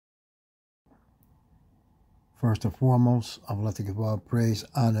First and foremost, I would like to give all praise,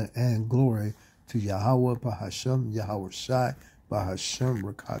 honor, and glory to Yahweh, Bahashem, Yahweh Shai, Bahashem,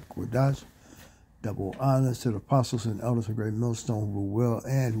 Rakat Kodash. Double honors to the apostles and elders of Great Millstone who rule well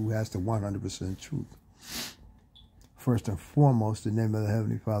and who has the 100% truth. First and foremost, the name of the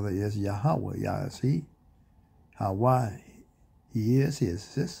Heavenly Father is Yahweh. Yah is He. Hawa, He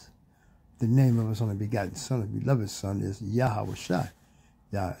exists. The name of His only begotten Son, His beloved Son, is Yahweh Shai.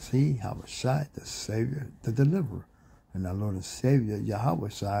 Yah is He, Yahweh Shai, the Savior, the Deliverer. And our Lord and Savior, Yahweh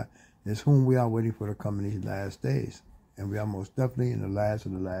Shai, is whom we are waiting for to come in these last days. And we are most definitely in the last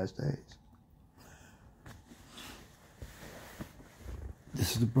of the last days.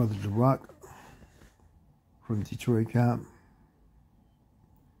 This is the brother Rock from the Detroit camp.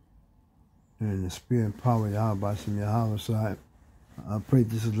 And in the spirit and power of Yahweh from Yahweh side, I pray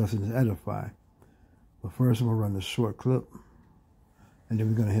this lesson is edifying. But first, I'm going to run a short clip, and then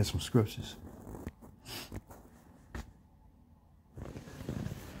we're going to hear some scriptures.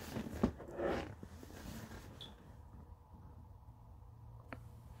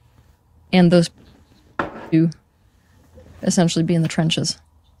 And those who essentially be in the trenches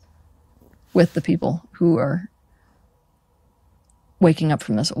with the people who are waking up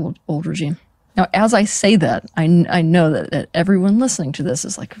from this old regime. Now, as I say that, I know that everyone listening to this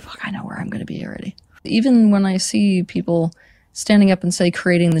is like, fuck, I know where I'm going to be already. Even when I see people standing up and say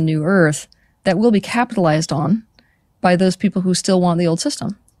creating the new earth, that will be capitalized on by those people who still want the old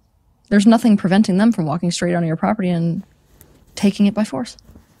system. There's nothing preventing them from walking straight onto your property and taking it by force.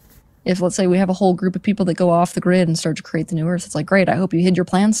 If, let's say, we have a whole group of people that go off the grid and start to create the new earth, it's like, great, I hope you hid your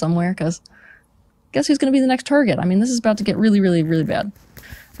plans somewhere, because guess who's going to be the next target? I mean, this is about to get really, really, really bad.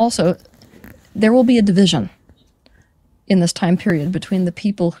 Also, there will be a division in this time period between the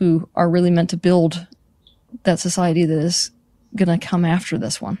people who are really meant to build that society that is going to come after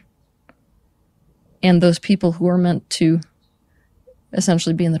this one, and those people who are meant to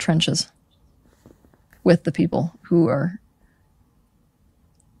essentially be in the trenches with the people who are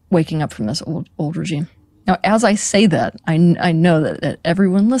waking up from this old regime. Now, as I say that, I know that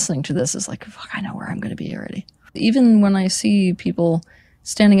everyone listening to this is like, fuck, I know where I'm going to be already. Even when I see people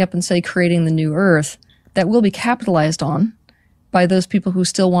standing up and say creating the new earth, that will be capitalized on by those people who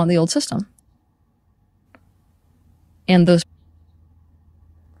still want the old system. And those...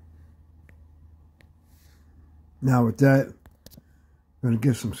 Now with that, I'm going to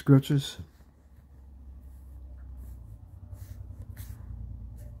give some scriptures.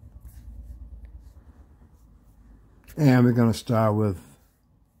 And we're going to start with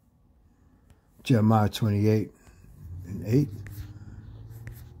Jeremiah 28:8.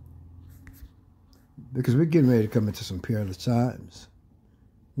 Because we're getting ready to come into some perilous times.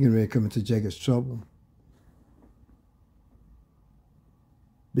 We're getting ready to come into Jacob's trouble.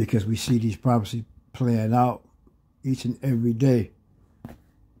 Because we see these prophecies playing out each and every day.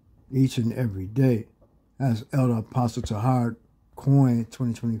 Each and every day. As Elder Apostle Tahar coined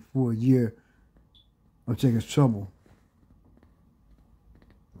 2024 year of Jacob's trouble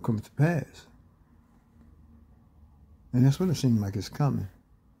coming to pass. And that's what it seems like it's coming.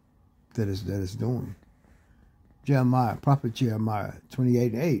 That is doing. Prophet Jeremiah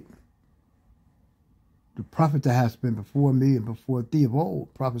 28:8. The prophet that has been before me and before thee of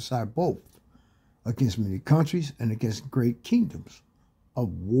old prophesied both against many countries and against great kingdoms, of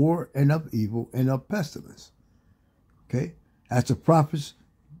war and of evil and of pestilence. Okay? As the prophets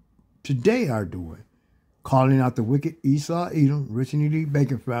today are doing, calling out the wicked Esau, Edom, rich and elite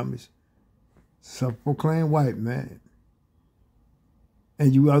banking families, self-proclaimed white man,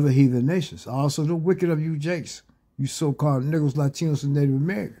 and you other heathen nations, also the wicked of you Jakes, you so-called Negroes, Latinos, and Native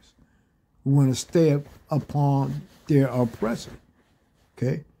Americans, who want to stay up upon their oppressor.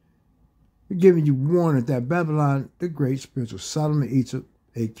 Okay? We're giving you warning that Babylon, the great spiritual Sodom and Egypt,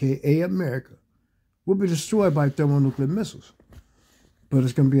 a.k.a. America, will be destroyed by thermonuclear missiles. But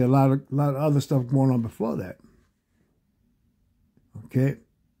there's going to be a lot of other stuff going on before that. Okay?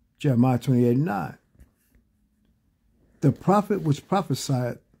 Jeremiah 28:9. The prophet which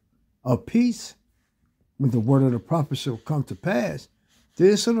prophesied of peace, when the word of the prophet shall come to pass,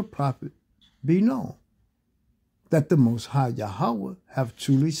 then shall the prophet be known, that the Most High Yahweh have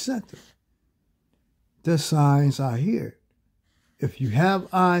truly sent him. The signs are here. If you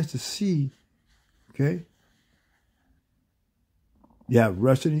have eyes to see, okay, you have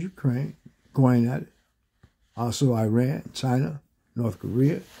Russia and Ukraine going at it. Also Iran, China, North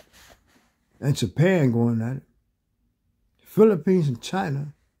Korea, and Japan going at it. Philippines and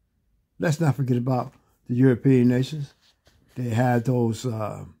China. Let's not forget about the European nations. They had those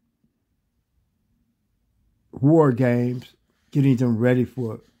war games, getting them ready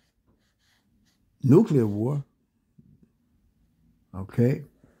for nuclear war, Okay?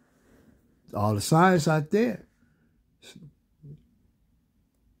 All the signs out there.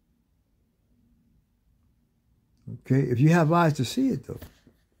 Okay? If you have eyes to see it, though.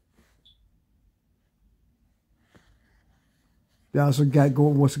 They also got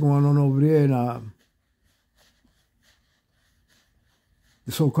what's going on over there in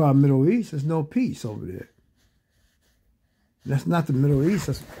the so-called Middle East. There's no peace over there. That's not the Middle East.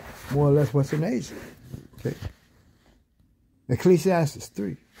 That's more or less Western Asia. Okay. Ecclesiastes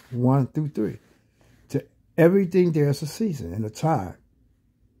 3, 1 through 3. To everything there's a season and a time.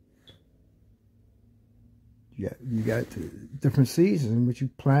 You got different seasons in which you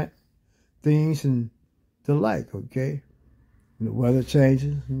plant things and the like, okay? And the weather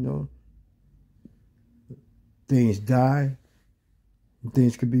changes, things die, and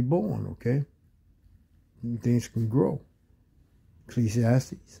things can be born, okay? And things can grow.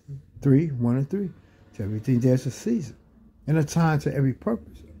 Ecclesiastes 3, 1 and 3. To everything there's a season and a time to every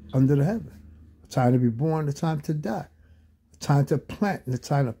purpose under the heaven. A time to be born, a time to die. A time to plant and a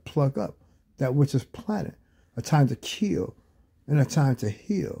time to pluck up that which is planted. A time to kill and a time to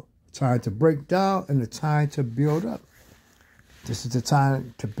heal. A time to break down and a time to build up. This is the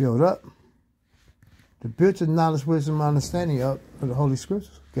time to build up. To build your knowledge, wisdom, understanding up of the Holy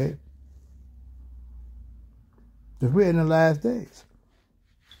Scriptures, okay? Because we're in the last days.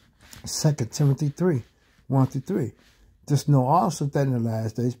 2 Timothy 3, 1 through 3. Just know also that in the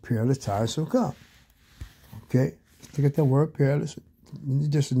last days, perilous times shall come. Okay? Let's look at that word perilous in the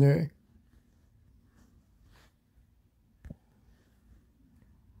dictionary.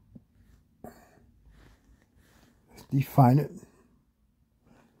 Let's define it.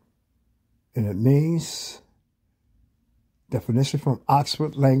 And it means, definition from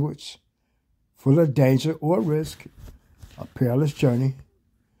Oxford language, full of danger or risk, a perilous journey,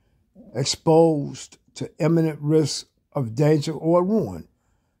 exposed to imminent risk of danger or ruin.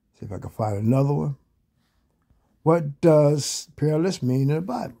 See if I can find another one. What does perilous mean in the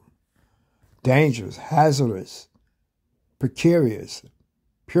Bible? Dangerous, hazardous, precarious,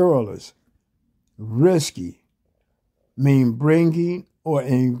 perilous, risky, mean bringing or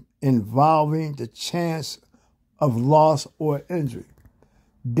involving the chance of loss or injury.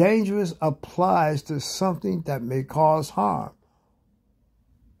 Dangerous applies to something that may cause harm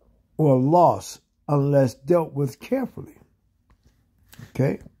or loss unless dealt with carefully.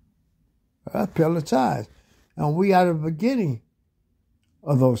 Okay? That's perilous times. And we are the beginning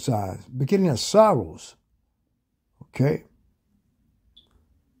of those times, beginning of sorrows. Okay?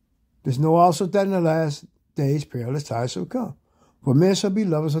 There's no also that in the last days perilous times shall come. For men shall be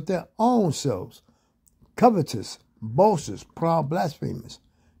lovers of their own selves, covetous, boasters, proud, blasphemers,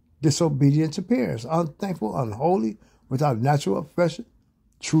 disobedient to parents, unthankful, unholy, without natural affection,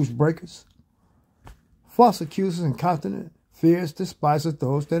 truce breakers, false accusers, incontinent, fierce, despisers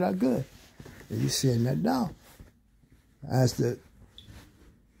those that are good. And you're seeing that now. As the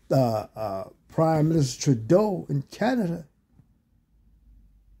Prime Minister Trudeau in Canada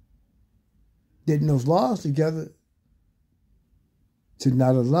getting those laws together to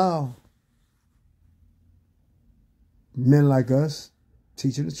not allow men like us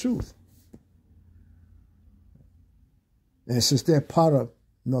teaching the truth. And since they're part of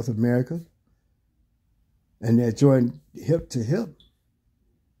North America and they're joined hip to hip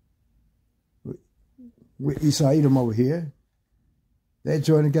with Esau Edom over here, they're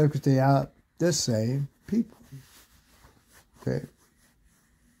joined together because they are the same people. Okay?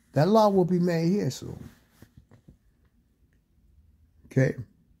 That law will be made here soon. Okay?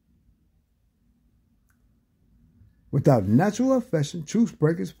 Without natural affection, truce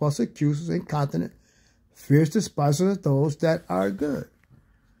breakers, false accusers, incontinent, fierce despisers of those that are good.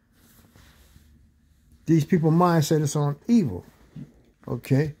 These people's mindset is on evil.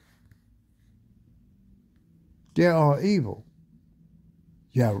 Okay? They're all evil.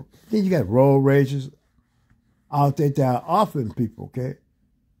 Then you got road ragers out there that are offering people, okay?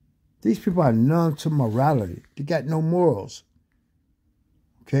 These people are numb to morality. They got no morals.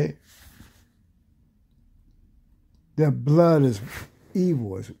 Okay? Their blood is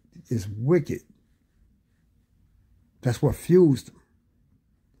evil, is wicked. That's what fuels them.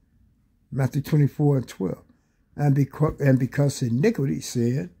 Matthew 24 and 12. And because iniquity,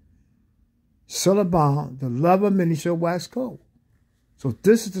 sin, shall abound, the love of many shall wax cold. So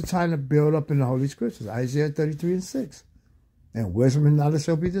this is the time to build up in the Holy Scriptures, Isaiah 33 and 6. And wisdom and knowledge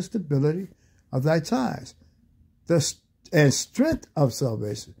shall be the stability of thy times, and strength of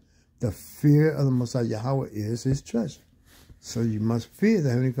salvation. The fear of the Most High Yahweh is his treasure. So you must fear the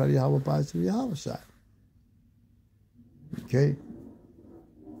Heavenly God Yahweh by the Yahweh side. Okay?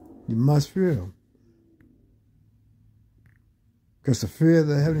 You must fear him. Because the fear of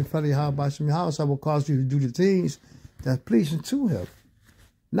the Heavenly Father, Yahweh will cause you to do the things that's pleasing to Him,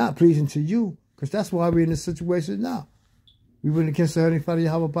 not pleasing to you. Because that's why we're in this situation now. We went against the Heavenly Father,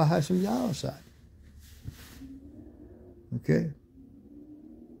 Yahweh. Okay?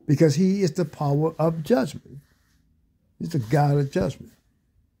 Because He is the power of judgment. He's the God of judgment.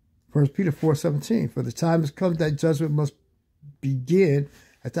 1 Peter 4:17, for the time has come that judgment must begin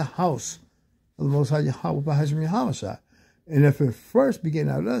at the house of the Most High Yahweh. And if it first begin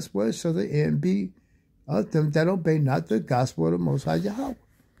at us, where shall the end be of them that obey not the gospel of the Most High Yahweh?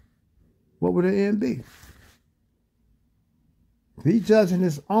 What would the end be? If He judging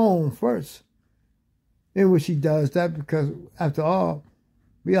His own first, in which He does that because, after all,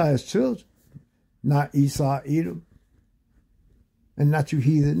 we are His children, not Esau, Edom, and not you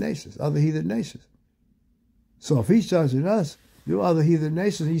heathen nations, other heathen nations. So if He's judging us, you other heathen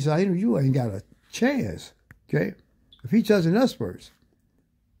nations, Esau, Edom, you ain't got a chance, okay? If He's judging us first.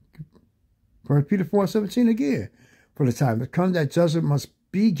 1 Peter 4:17 again. For the time has come that judgment must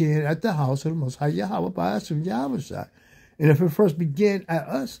begin at the house of the Most High Yahweh by us from Yahweh. And if it first begin at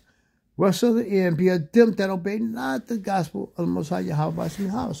us, where shall the end be of them that obey not the gospel of the Most High Yahweh by us from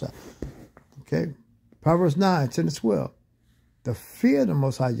Yahweh? Okay? Proverbs 9:10-12. The fear of the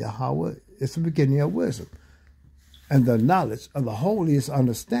Most High Yahweh is the beginning of wisdom, and the knowledge of the holy is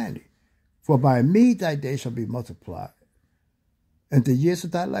understanding. For by me thy days shall be multiplied, and the years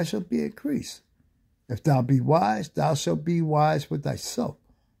of thy life shall be increased. If thou be wise, thou shalt be wise with thyself.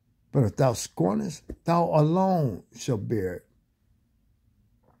 But if thou scornest, thou alone shalt bear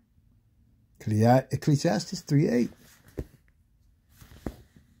it. Ecclesiastes 3:8.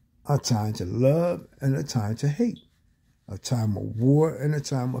 A time to love and a time to hate. A time of war and a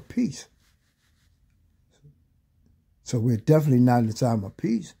time of peace. So we're definitely not in a time of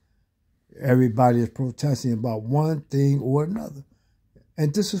peace. Everybody is protesting about one thing or another.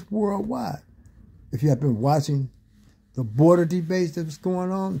 And this is worldwide. If you have been watching the border debates that was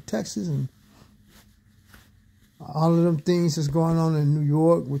going on in Texas and all of them things that's going on in New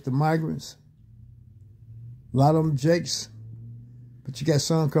York with the migrants, a lot of them Jakes, but you got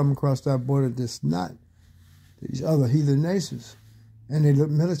some coming across that border that's not. These other heathen nations, and they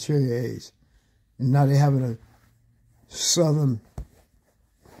look military age. And now they're having a southern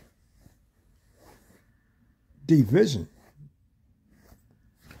division.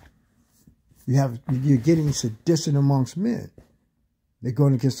 You're getting sedition amongst men. They're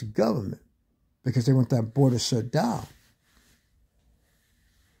going against the government because they want that border shut down.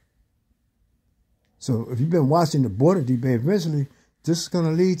 So if you've been watching the border debate, eventually this is going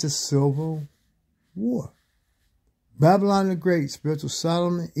to lead to civil war. Babylon the Great, spiritual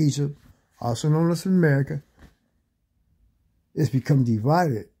Sodom and Egypt, also known as America, is become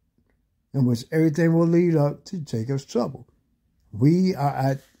divided, in which everything will lead up to Jacob's trouble. We are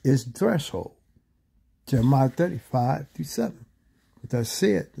at its threshold. Jeremiah 35:7. With that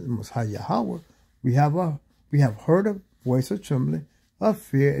said, the Most High Yahweh, we have heard a voice of trembling, of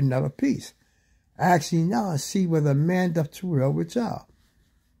fear, and not of peace. Ask ye now and see whether a man doth travail with child.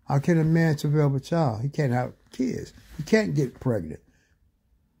 How can a man travail with child? He can't have kids. He can't get pregnant.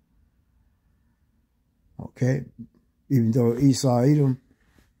 Okay? Even though Esau, Edom,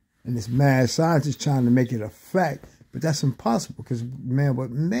 and this mad scientist trying to make it a fact, but that's impossible because man was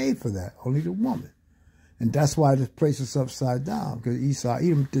made for that, only the woman. And that's why this place is upside down, because Esau,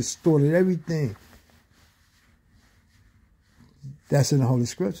 Edom distorted everything that's in the Holy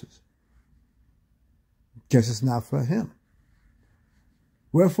Scriptures. Guess it's not for him.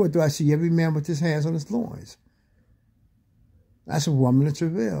 Wherefore do I see every man with his hands on his loins? That's a woman in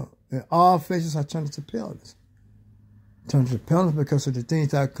travail. And all faces are turned to paleness. Turned to paleness because of the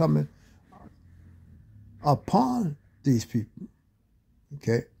things that are coming upon these people.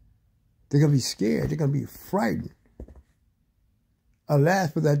 Okay? They're going to be scared. They're going to be frightened.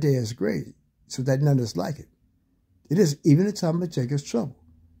 Alas, for that day is great, so that none is like it. It is even the time of Jacob's trouble.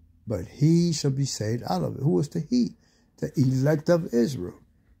 But he shall be saved out of it. Who is the he? The elect of Israel.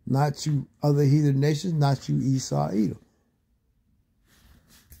 Not you other heathen nations, not you Esau, Edom.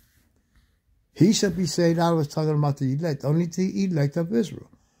 He shall be saved out of it, talking about the elect. Only the elect of Israel.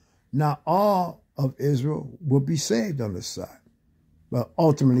 Not all of Israel will be saved on this side. But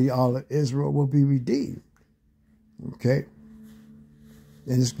ultimately, all of Israel will be redeemed. Okay?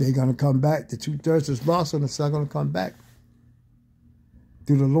 And they're going to come back. The 2/3 that's lost on the side are going to come back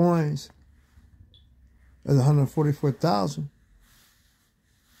through the loins of the 144,000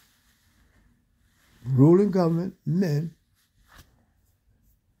 ruling government men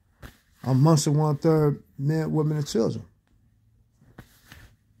amongst the 1/3 men, women, and children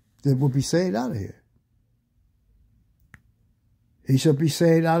that will be saved out of here. He shall be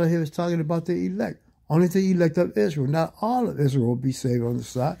saved out of here. It's talking about the elect. Only the elect of Israel. Not all of Israel will be saved on the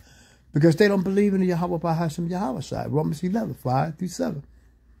side because they don't believe in the Yahweh Bahasham Yahweh side. Romans 11, 5 through 7.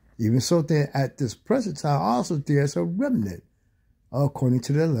 Even so, then at this present time also there's a remnant according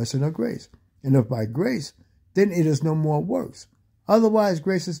to the lesson of grace. And if by grace, then it is no more works. Otherwise,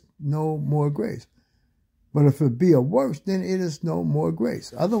 grace is no more grace. But if it be a works, then it is no more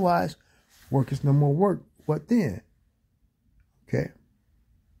grace. Otherwise, work is no more work. What then? Okay.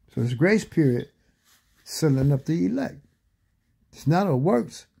 So this grace period sealing up the elect. It's not a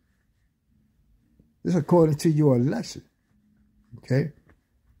works. It's according to your election. Okay.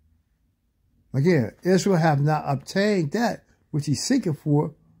 Again, Israel have not obtained that which he's seeking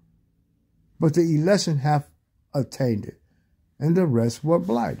for, but the election have attained it, and the rest were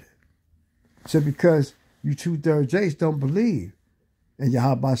blinded. So because you 2/3 Jays don't believe in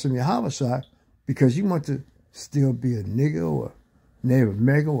Yahweh Shem Yahweh because you want to still be a nigger or Native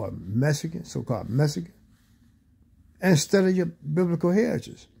American or Mexican, so-called Mexican, instead of your biblical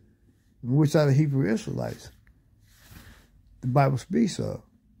heritage, which are the Hebrew Israelites, the Bible speaks of.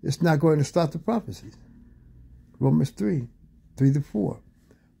 It's not going to stop the prophecies. Romans 3, 3-4.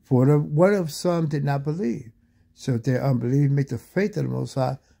 For what if some did not believe? So if their unbelief make the faith of the Most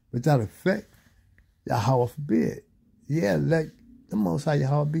High without effect, Yahweh forbid. Yeah, let the Most High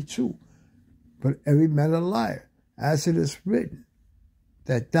Yahweh be true. But every man a liar, as it is written,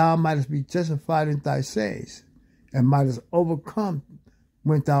 that thou mightest be justified in thy sayings, and mightest overcome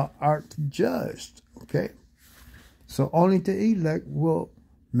when thou art judged. Okay? So only the elect will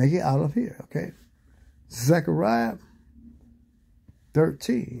make it out of here. Okay? Zechariah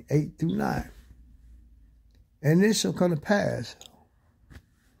 13, 8-9. And it shall come to pass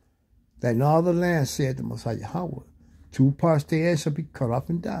that in all the land, said the Most High Yahweh, 2 parts therein shall be cut off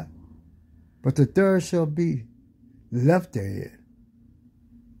and die, but the third shall be left therein.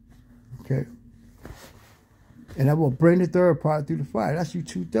 Okay? And I will bring the third part through the fire. That's you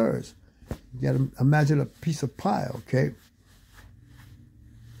 2/3. You got to imagine a piece of pie, okay?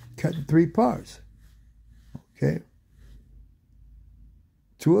 Cut in 3 parts. Okay?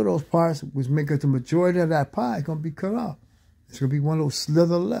 2 of those parts, which make up the majority of that pie, is going to be cut off. It's going to be one little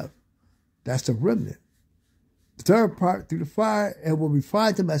slither left. That's the remnant. The third part through the fire, and will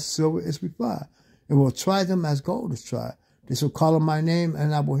refine them as silver is refined, and will try them as gold is tried. They shall call on my name,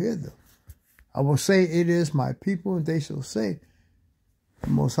 and I will hear them. I will say, it is my people, and they shall say, the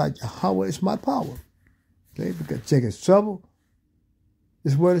Most High Yahweh is my power. Okay, because Jacob's trouble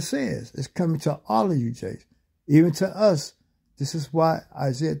is what it says. It's coming to all of you, Jays, even to us. This is why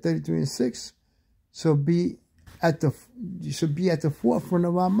Isaiah 33:6 should be at the forefront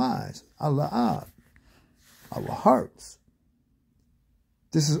of our minds, our hearts.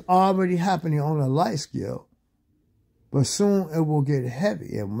 This is already happening on a light scale, but soon it will get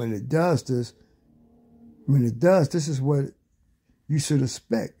heavy. And when it does, this is what you should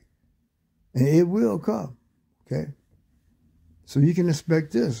expect. And it will come. Okay? So you can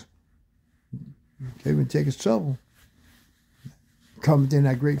expect this. Okay, when Jacob's trouble come within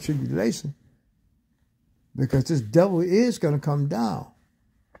that great tribulation, because this devil is going to come down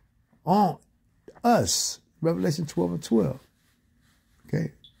on us. Revelation 12:12.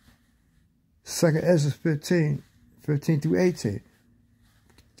 Okay. 2nd Esdras 15-18.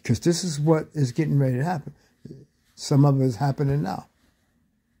 Because this is what is getting ready to happen. Some of it is happening now.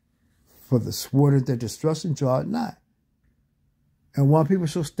 For the sword of their destruction draweth nigh. And one people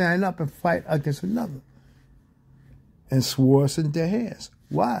shall stand up and fight against another, and swords in their hands.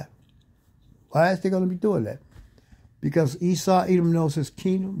 Why? Why is they going to be doing that? Because Esau, Edom knows his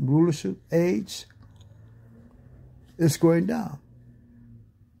kingdom, rulership, age is going down.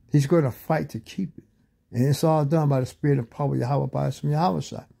 He's going to fight to keep it. And it's all done by the spirit and power of Yahweh by Hashem Yahweh.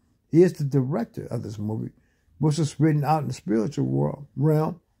 He is the director of this movie, which was written out in the spiritual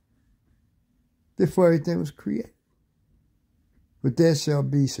realm before everything was created. But there shall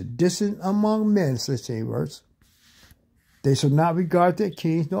be sedition among men, says Chambers. They shall not regard their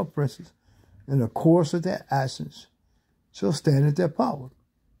kings nor princes, and the course of their actions shall stand at their power.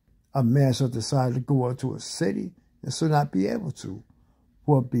 A man shall decide to go into a city and shall not be able to,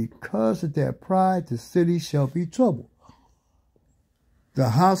 for because of their pride the city shall be troubled. The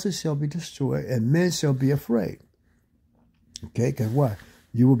houses shall be destroyed, and men shall be afraid. Okay, because what?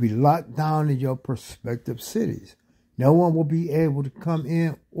 You will be locked down in your prospective cities. No one will be able to come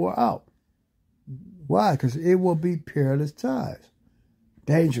in or out. Why? Because it will be perilous times,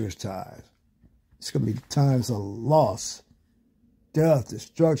 dangerous times. It's going to be times of loss, death,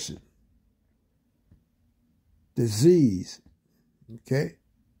 destruction, disease. Okay?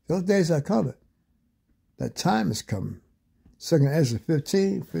 Those days are coming. That time is coming. Second Esdras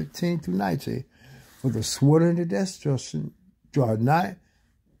 15 through 19. For the sword and the destruction draw nigh,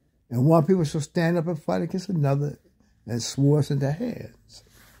 and one people shall stand up and fight against another, and swords in their hands.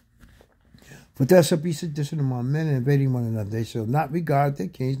 For there shall be sedition among men, invading one another. They shall not regard their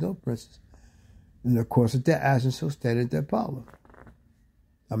kings nor princes, and the course of their actions shall stand in their power.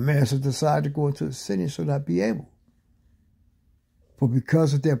 A man shall decide to go into a city and shall not be able. For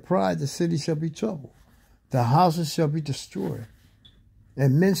because of their pride, the city shall be troubled. The houses shall be destroyed,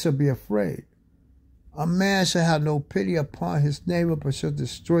 and men shall be afraid. A man shall have no pity upon his neighbor, but shall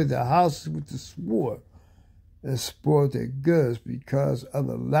destroy their houses with the sword, and spoil their goods because of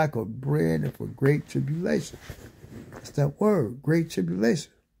the lack of bread and for great tribulation. That's that word, great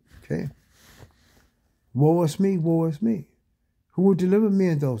tribulation. Okay? Woe is me, woe is me. Who will deliver me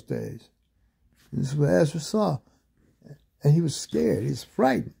in those days? And this is what Esdras saw. And he was scared. He was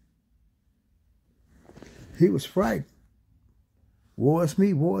frightened. He was frightened. Woe is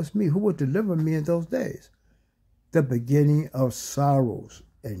me, woe is me. Who will deliver me in those days? The beginning of sorrows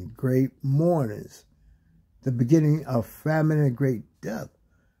and great mournings. The beginning of famine and great death.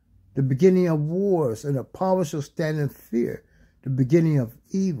 The beginning of wars, and the power shall stand in fear. The beginning of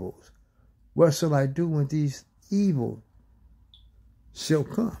evils. What shall I do when these evils shall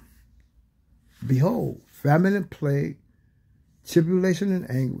come? Behold, famine and plague, tribulation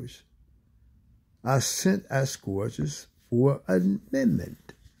and anguish are sent as scourges for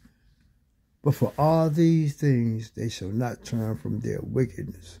amendment. But for all these things they shall not turn from their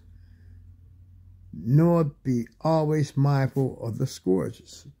wickedness, nor be always mindful of the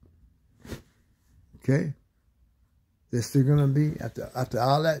scourges. Okay? They're still going to be, after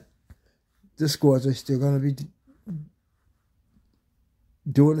all that discourse, they're still going to be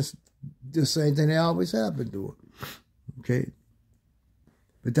doing the same thing they always have been doing. Okay?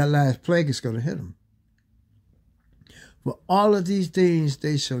 But that last plague is going to hit them. For all of these things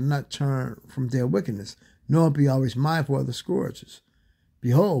they shall not turn from their wickedness, nor be always mindful of the scourges.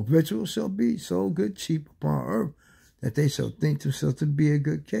 Behold, victuals shall be sold good cheap upon earth, that they shall think themselves to be a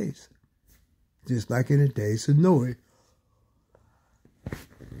good case. Just like in the days of Noah.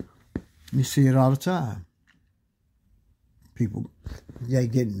 You see it all the time. People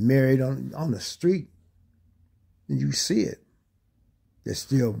getting married on the street, and you see it.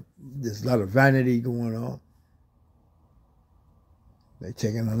 There's a lot of vanity going on. They're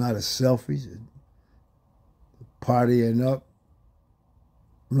taking a lot of selfies and partying up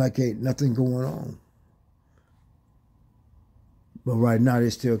like ain't nothing going on. But right now they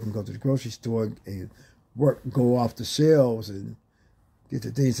still can go to the grocery store and go off the shelves and get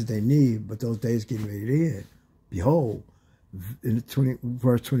the things that they need, but those days getting ready to end. Behold, in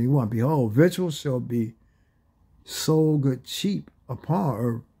verse 21, behold, victuals shall be sold good cheap upon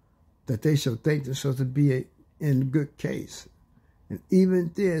earth, that they shall think themselves to be in good case. And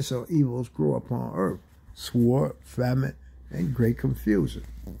even then shall evils grow upon earth, sword, famine, and great confusion.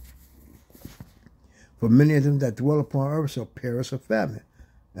 For many of them that dwell upon earth shall perish of famine,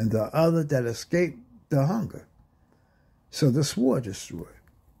 and the other that escape the hunger. So the sword destroy,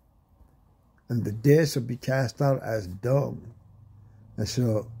 and the dead shall be cast out as dung, and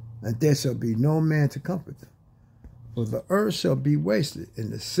there shall be no man to comfort them. For the earth shall be wasted, and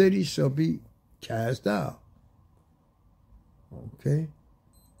the city shall be cast down. Okay?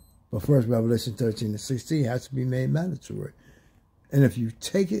 But first, Revelation 13 and 16 has to be made mandatory. And if you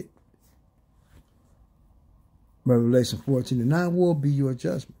take it, Revelation 14 and 9 will be your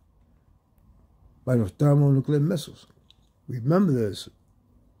judgment by those thermonuclear missiles. Remember this.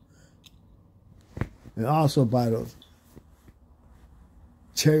 And also by those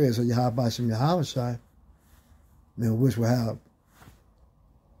chariots of Yahweh Shem Yahushai, which will have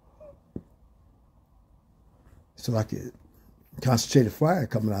like a concentrated fire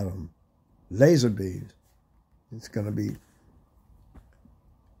coming out of them, laser beams. It's going to be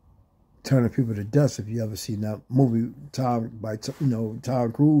turning people to dust. If you ever seen that movie, Tom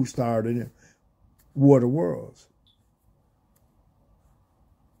Cruise starred in it, War of the Worlds.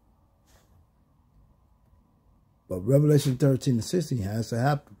 But Revelation 13 and 16 has to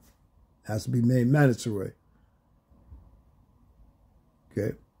happen. Has to be made mandatory.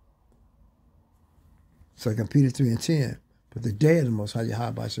 Okay? 2 Peter 3 and 10. But the day of the Most High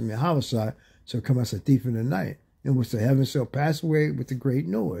Yahweh shall come as a thief in the night, in which the heavens shall pass away with a great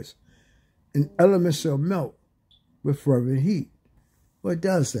noise, and elements shall melt with fervent heat. What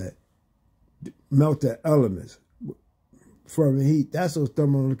does that? Melt the elements. Fervent heat. That's those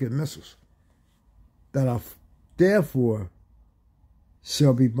thermonuclear missiles that are therefore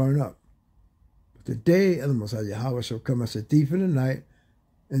shall be burned up. But the day of the Most High Yahweh shall come as a thief in the night,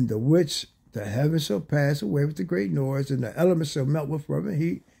 in the which The heavens shall pass away with a great noise, and the elements shall melt with fervent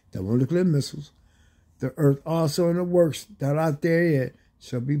heat, thermonuclear missiles. The earth also and the works that are therein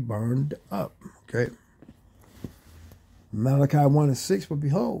shall be burned up. Okay. Malachi 1:6, but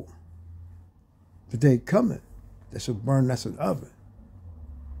behold, the day cometh that shall burn as an oven.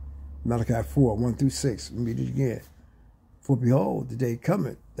 Malachi 4:1-6, read it again. For behold, the day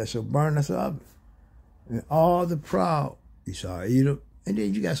cometh that shall burn as an oven. And all the proud, you shall eat them. And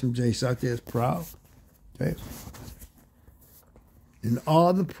then you got some Jace out there that's proud. Okay. And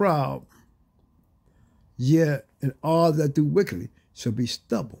all the proud, and all that do wickedly shall be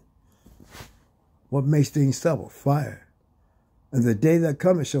stubble. What makes things stubble? Fire. And the day that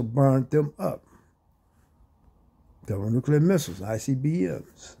cometh shall burn them up. Thermonuclear missiles,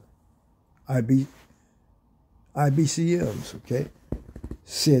 ICBMs, IBCMs, okay?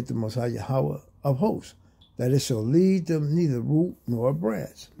 Said the Most High Yahweh of hosts, that it shall lead them neither root nor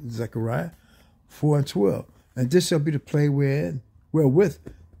branch. Zechariah 4:12. And this shall be the plague wherewith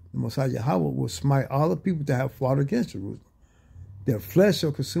the Most High Yahweh will smite all the people that have fought against Jerusalem. Their flesh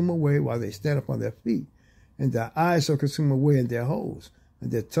shall consume away while they stand upon their feet, and their eyes shall consume away in their holes,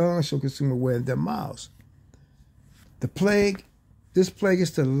 and their tongues shall consume away in their mouths. The plague, this plague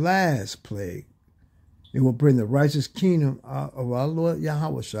is the last plague. It will bring the righteous kingdom of our Lord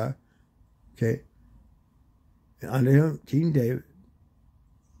Yahweh, okay? And under him, King David,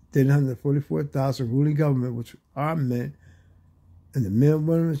 144,000 ruling government, which are men, and the men,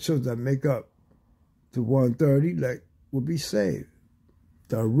 women, and children that make up the 130 elect will be saved.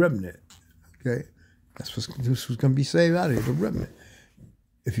 The remnant, okay? This was going to be saved out of here, the remnant.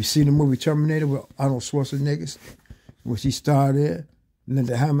 If you see the movie Terminator with Arnold Schwarzenegger, which he starred in,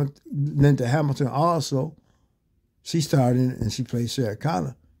 Linda Hamilton also, she starred in it, and she played Sarah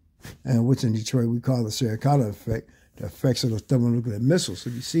Connor, and which in Detroit we call the Sarah Connor effect, the effects of those thermonuclear missiles. So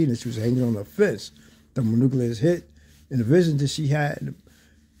you see that she was hanging on a fence. Thermonuclear hit, and the vision that she had,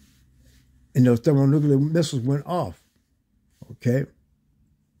 and those thermonuclear missiles went off, okay?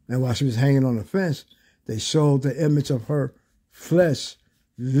 And while she was hanging on the fence, they showed the image of her flesh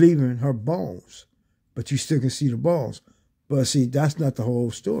leaving her bones, but you still can see the bones. But see, that's not the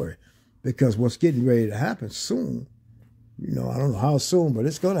whole story, because what's getting ready to happen soon, I don't know how soon, but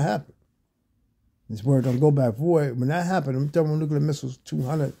it's going to happen. This word don't go back for it. When that happened, them thermonuclear missiles,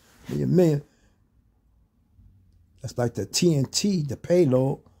 200 million, that's like the TNT, the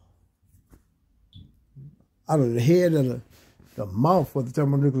payload, out of the head of the mouth of the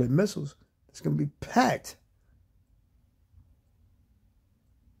thermonuclear missiles. It's going to be packed.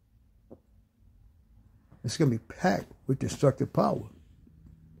 It's going to be packed with destructive power.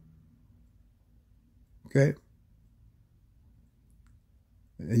 Okay?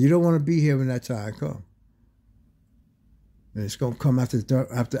 And you don't want to be here when that time comes. And it's going to come after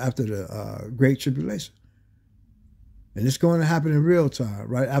the Great Tribulation. And it's going to happen in real time,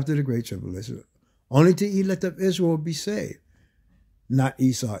 right after the Great Tribulation. Only the elect of Israel will be saved. Not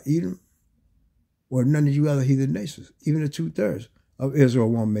Esau, Edom, or none of you other heathen nations. Even the 2/3 of Israel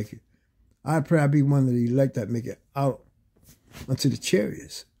won't make it. I pray I be one of the elect that make it out unto the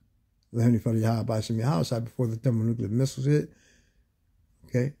chariots. The Heavenly Father Yahweh by some house before the thermonuclear missiles hit.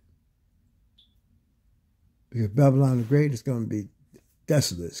 Okay? Because Babylon the Great is going to be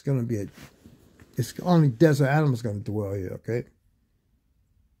desolate. It's going to be it's only desert animals going to dwell here, okay?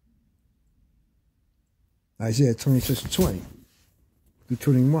 Isaiah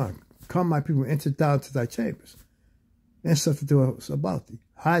 26:20-21. Come, my people, enter thou into thy chambers, and suffer to us about thee.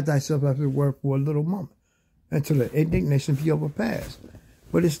 Hide thyself after the word for a little moment, until the indignation be overpassed.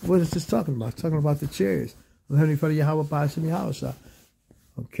 What is this talking about? It's talking about the chariots of the Heavenly Father Yahweh by Hashem Yahweh.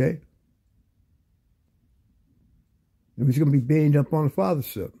 Okay? And we're going to be banged up on the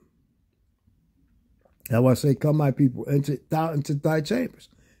fathership. That's why I say, come, my people, enter thou into thy chambers,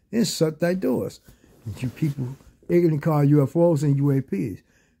 and shut thy doors. And you people ignorantly call UFOs and UAPs.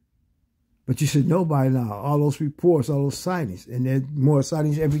 But you should know by now, all those reports, all those sightings, and there's more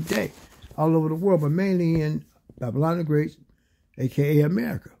sightings every day, all over the world, but mainly in Babylon the Great, a.k.a.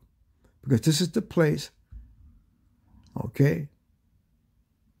 America. Because this is the place, okay,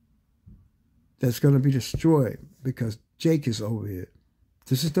 that's going to be destroyed because Jake is over here.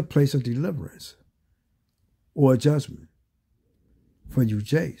 This is the place of deliverance or judgment for you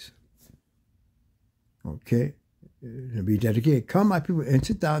Jays. Okay? And read that again. Come, my people,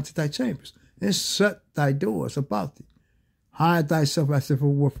 enter thou into thy chambers, and shut thy doors about thee. Hide thyself as if it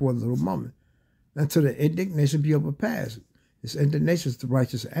were for a little moment, until the indignation be overpassed. This indignation is the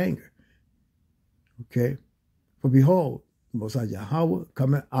righteous anger. Okay? For behold, the Most High Yahweh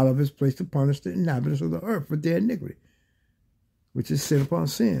coming out of his place to punish the inhabitants of the earth for their iniquity. which is sin upon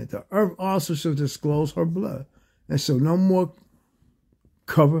sin. The earth also shall disclose her blood, and shall no more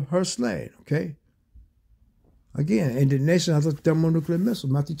cover her slain. Okay? Again, and the nation has a thermonuclear missile,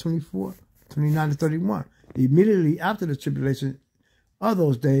 Matthew 24, 29 to 31. Immediately after the tribulation of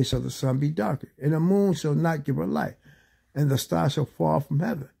those days shall the sun be darkened, and the moon shall not give her light, and the stars shall fall from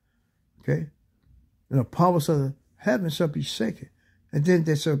heaven. Okay? And the powers of the heaven shall be shaken, and then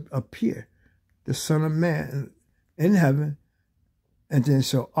there shall appear the Son of Man in heaven, and then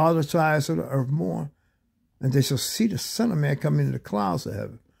shall all the tribes of the earth mourn, and they shall see the Son of Man coming in the clouds of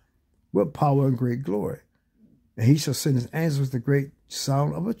heaven with power and great glory. And he shall send his angels with the great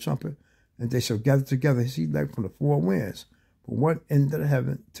sound of a trumpet, and they shall gather together his elect from the four winds, from one end of the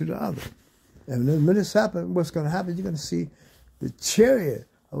heaven to the other. And when this happens, what's going to happen, you're going to see the chariot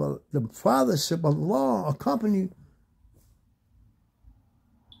of the fathership along, accompany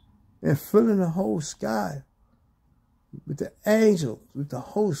and filling the whole sky with the angels, with the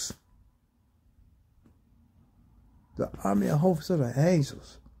hosts, the army of hosts of the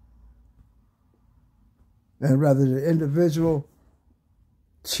angels. And rather the individual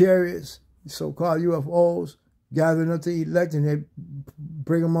chariots, so-called UFOs, gathering up the elect, and they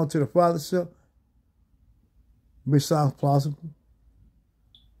bring them onto the fathership, which sounds plausible.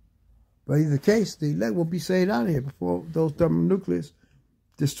 But in either case, the elect will be saved out of here before those thermonuclears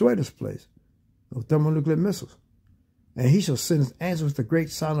destroy this place, those thermonuclear missiles. And he shall send his angels with the great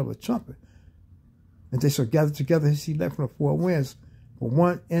sound of a trumpet, and they shall gather together his elect from the four winds, from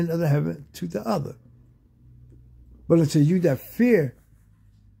one end of the heaven to the other. But unto you that fear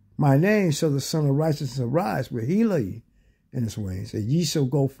my name shall the Son of Righteousness arise with healing in his wings, and ye shall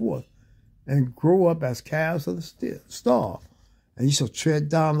go forth and grow up as calves of the stall, and ye shall tread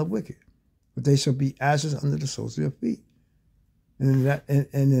down the wicked, but they shall be ashes under the soles of your feet. And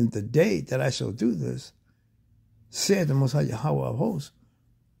in the day that I shall do this, said the Most High Yahweh of hosts,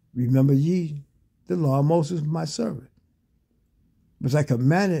 remember ye the law of Moses my servant, which I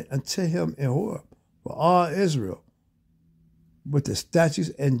commanded unto him in Horeb for all Israel, with the statutes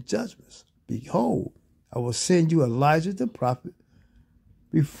and judgments. Behold, I will send you Elijah the prophet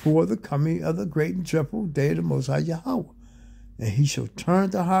before the coming of the great and dreadful day of the Most High Yahweh. And he shall turn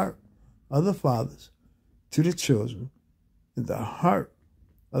the heart of the fathers to the children, and the heart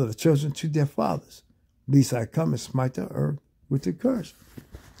of the children to their fathers, lest I come and smite the earth with the curse.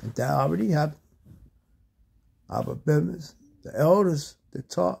 And that already happened. Our Abimelech, the elders that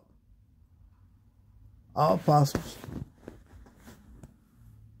taught, our apostles,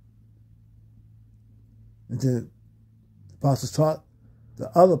 and then the apostles taught the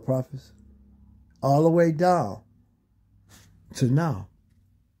other prophets all the way down to now.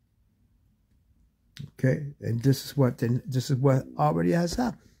 Okay, and this is what already has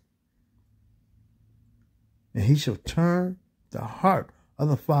happened. And he shall turn the heart of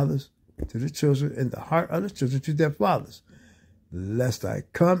the fathers to the children, and the heart of the children to their fathers, lest I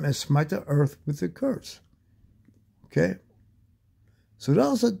come and smite the earth with a curse. Okay, so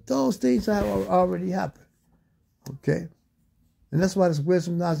those things that have already happened. Okay, and that's why this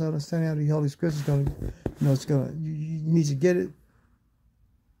wisdom, knowledge, and understanding of the Holy Scriptures is you need to get it.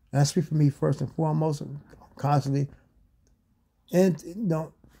 And I speak for me first and foremost, constantly, and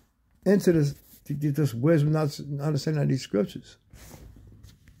into this wisdom, knowledge, and understanding of these scriptures,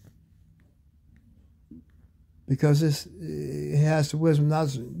 because it has the wisdom,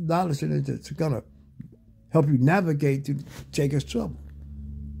 knowledge in it that's gonna help you navigate through Jacob's trouble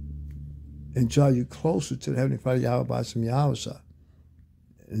and draw you closer to the Heavenly Father Yahweh by some Yahweh.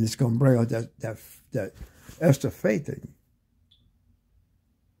 And it's gonna bring out that extra faith in you.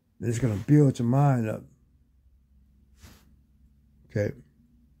 It's going to build your mind up. Okay.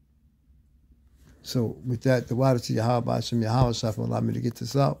 So with that, the water to Yahweh by some Yahweh will allow me to get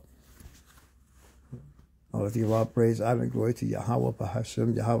this out. I want to give all praise, honor, and glory to Yahweh by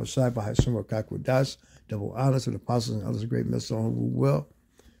Hashem, Yahweh Shai by Hashem Rakakwadash. Double honor to the apostles and others of great ministers on who will.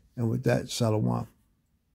 And with that, Shalom.